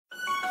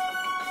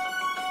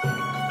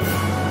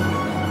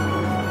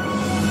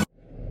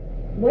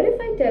What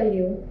if I tell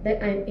you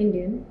that I'm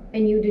Indian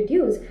and you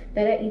deduce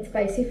that I eat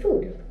spicy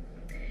food?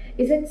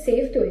 Is it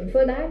safe to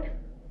infer that?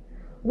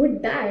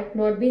 Would that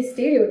not be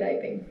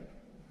stereotyping?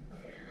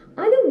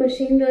 Are the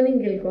machine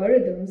learning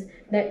algorithms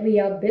that we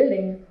are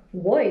building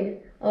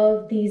void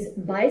of these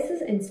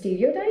biases and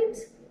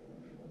stereotypes?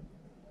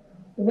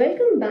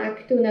 Welcome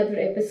back to another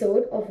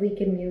episode of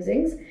Weekend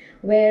Musings,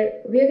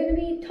 where we are going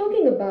to be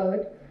talking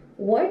about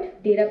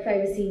what data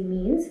privacy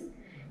means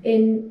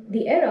in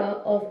the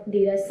era of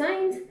data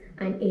science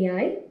and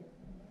AI.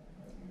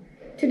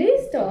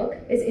 Today's talk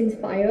is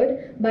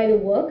inspired by the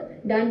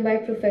work done by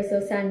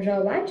Professor Sandra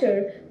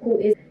Wacher, who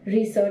is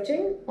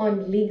researching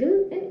on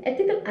legal and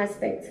ethical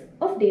aspects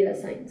of data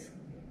science.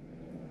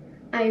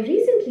 I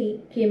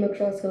recently came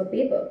across her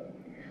paper,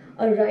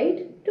 A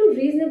Right to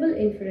Reasonable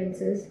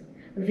Inferences,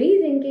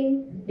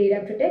 Rethinking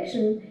Data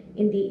Protection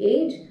in the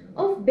Age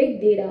of Big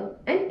Data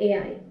and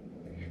AI.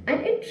 And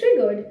it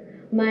triggered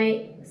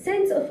my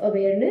sense of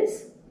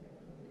awareness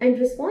and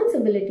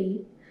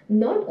responsibility,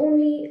 not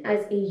only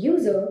as a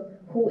user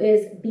who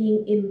is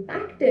being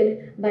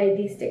impacted by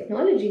these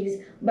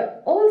technologies,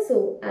 but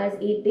also as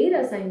a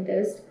data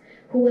scientist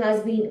who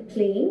has been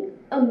playing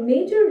a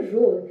major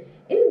role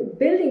in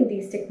building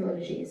these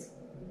technologies.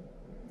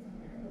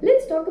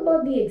 Let's talk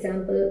about the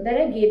example that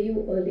I gave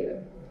you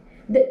earlier.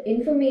 The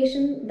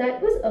information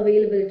that was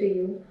available to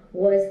you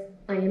was,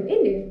 I am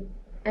Indian,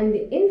 and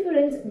the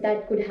inference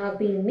that could have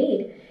been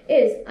made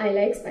is, I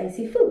like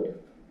spicy food.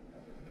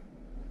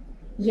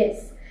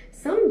 Yes,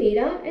 some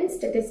data and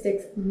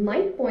statistics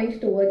might point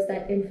towards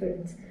that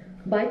inference,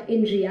 but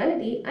in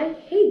reality, I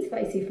hate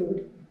spicy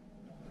food.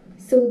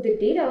 So the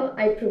data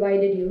I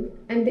provided you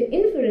and the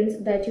inference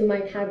that you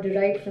might have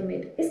derived from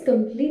it is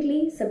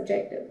completely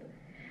subjective.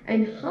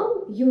 And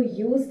how you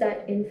use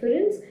that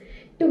inference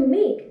to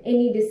make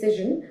any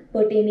decision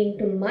pertaining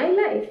to my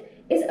life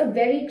is a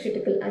very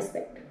critical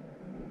aspect.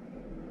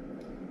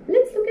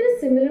 Let's look at a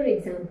similar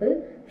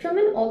example from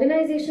an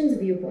organization's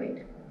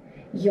viewpoint.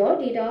 Your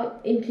data,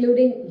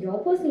 including your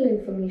personal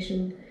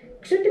information,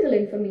 critical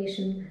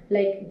information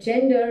like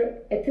gender,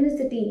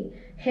 ethnicity,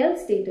 health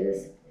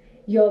status,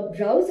 your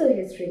browser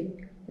history,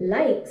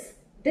 likes,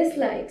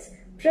 dislikes,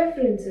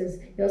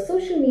 preferences, your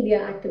social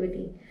media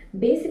activity,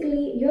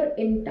 basically your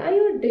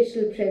entire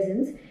digital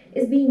presence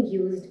is being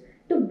used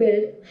to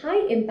build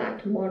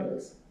high-impact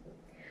models.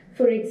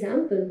 For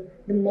example,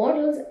 the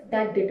models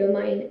that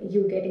determine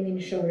you getting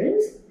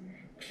insurance,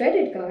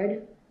 credit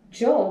card,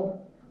 job,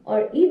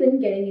 or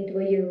even getting into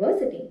a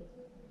university.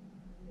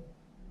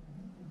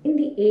 In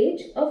the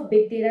age of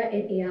big data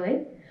and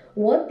AI,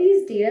 what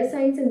these data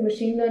science and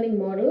machine learning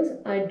models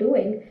are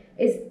doing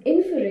is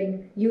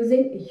inferring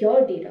using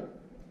your data,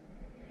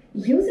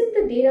 using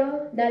the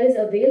data that is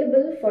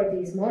available for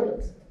these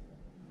models.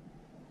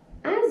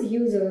 As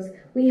users,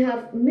 we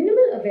have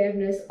minimal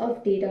awareness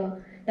of data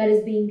that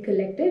is being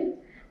collected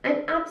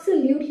and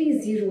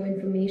absolutely zero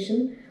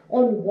information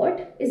on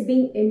what is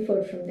being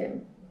inferred from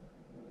them.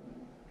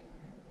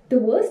 The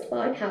worst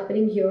part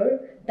happening here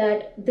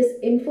that this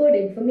inferred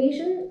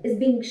information is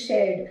being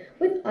shared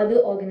with other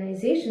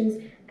organizations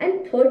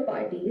and third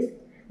parties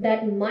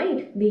that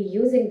might be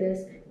using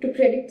this to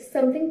predict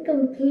something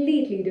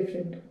completely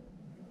different.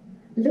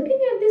 Looking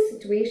at this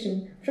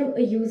situation from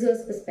a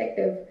user's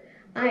perspective,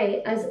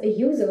 I, as a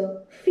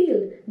user,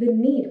 feel the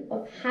need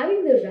of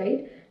having the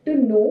right to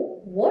know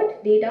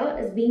what data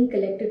is being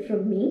collected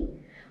from me,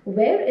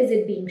 where is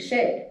it being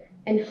shared,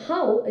 and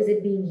how is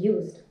it being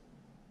used.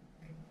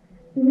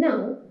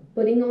 Now,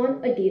 putting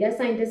on a data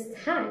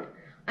scientist's hat,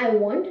 I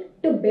want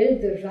to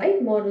build the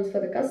right models for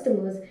the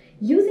customers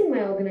using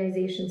my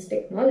organization's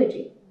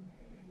technology,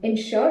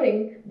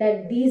 ensuring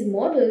that these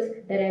models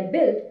that I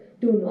built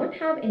do not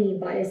have any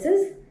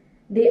biases,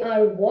 they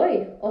are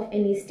void of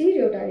any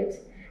stereotypes,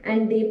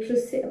 and they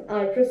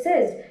are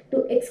processed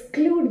to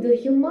exclude the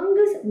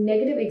humongous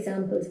negative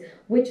examples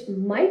which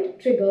might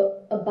trigger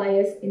a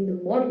bias in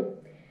the model,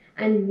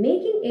 and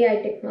making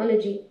AI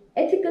technology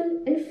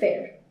ethical and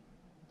fair.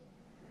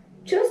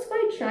 Just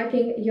by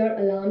tracking your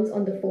alarms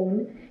on the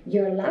phone,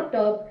 your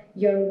laptop,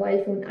 your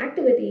mobile phone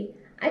activity,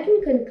 I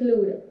can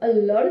conclude a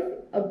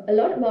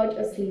lot about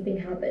your sleeping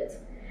habits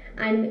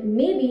and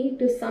maybe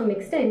to some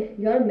extent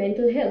your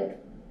mental health.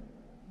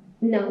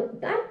 Now,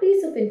 that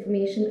piece of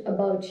information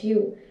about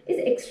you is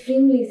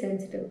extremely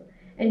sensitive,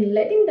 and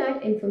letting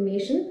that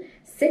information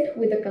sit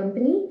with a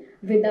company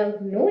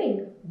without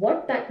knowing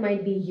what that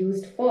might be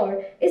used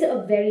for is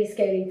a very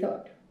scary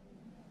thought.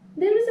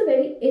 There is a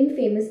very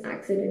infamous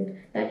accident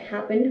that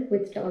happened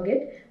with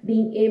Target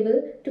being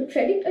able to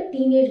predict a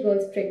teenage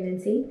girl's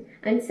pregnancy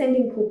and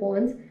sending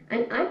coupons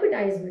and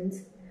advertisements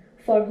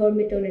for her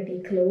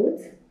maternity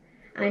clothes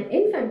and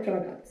infant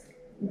products.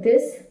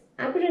 This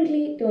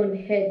apparently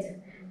turned heads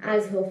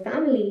as her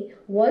family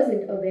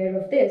wasn't aware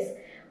of this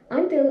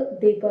until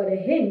they got a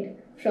hint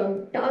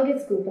from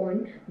Target's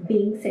coupon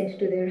being sent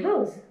to their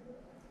house.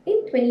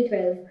 In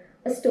 2012,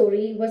 a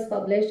story was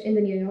published in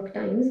the New York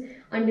Times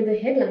under the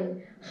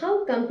headline,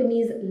 How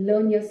Companies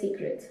Learn Your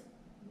Secrets.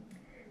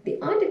 The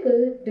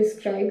article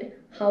described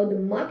how the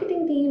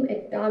marketing team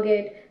at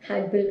Target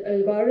had built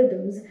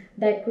algorithms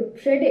that could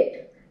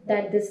predict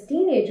that this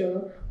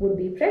teenager would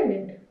be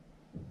pregnant.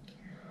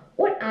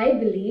 What I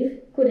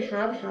believe could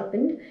have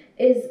happened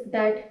is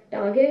that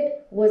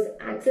Target was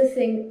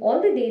accessing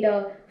all the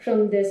data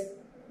from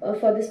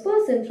for this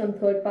person from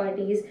third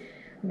parties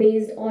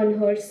based on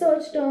her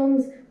search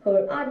terms,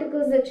 her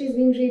articles that she's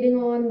been reading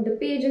on, the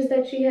pages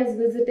that she has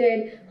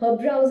visited, her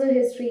browser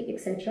history,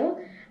 etc.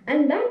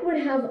 And that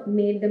would have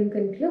made them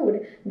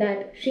conclude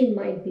that she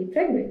might be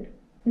pregnant.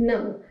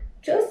 Now,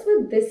 just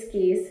with this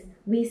case,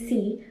 we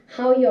see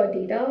how your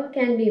data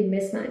can be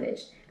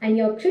mismanaged and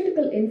your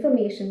critical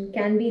information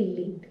can be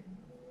leaked.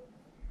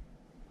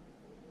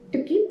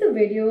 To keep the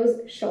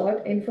videos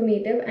short,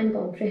 informative, and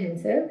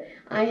comprehensive,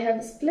 I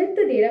have split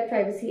the data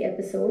privacy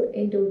episode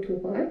into 2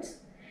 parts.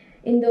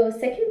 In the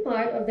second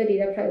part of the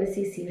data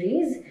privacy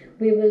series,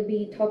 we will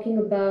be talking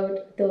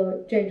about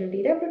the General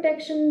Data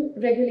Protection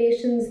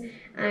Regulations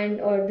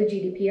or the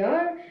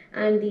GDPR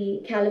and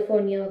the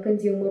California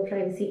Consumer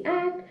Privacy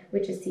Act,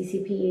 which is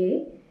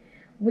CCPA,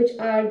 which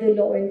are the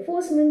law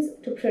enforcements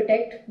to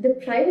protect the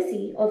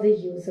privacy of the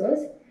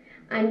users.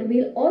 And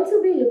we'll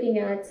also be looking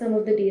at some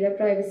of the data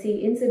privacy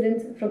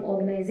incidents from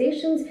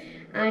organizations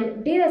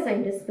and data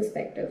scientists'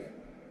 perspective.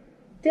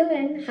 Till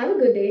then, have a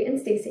good day and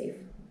stay safe.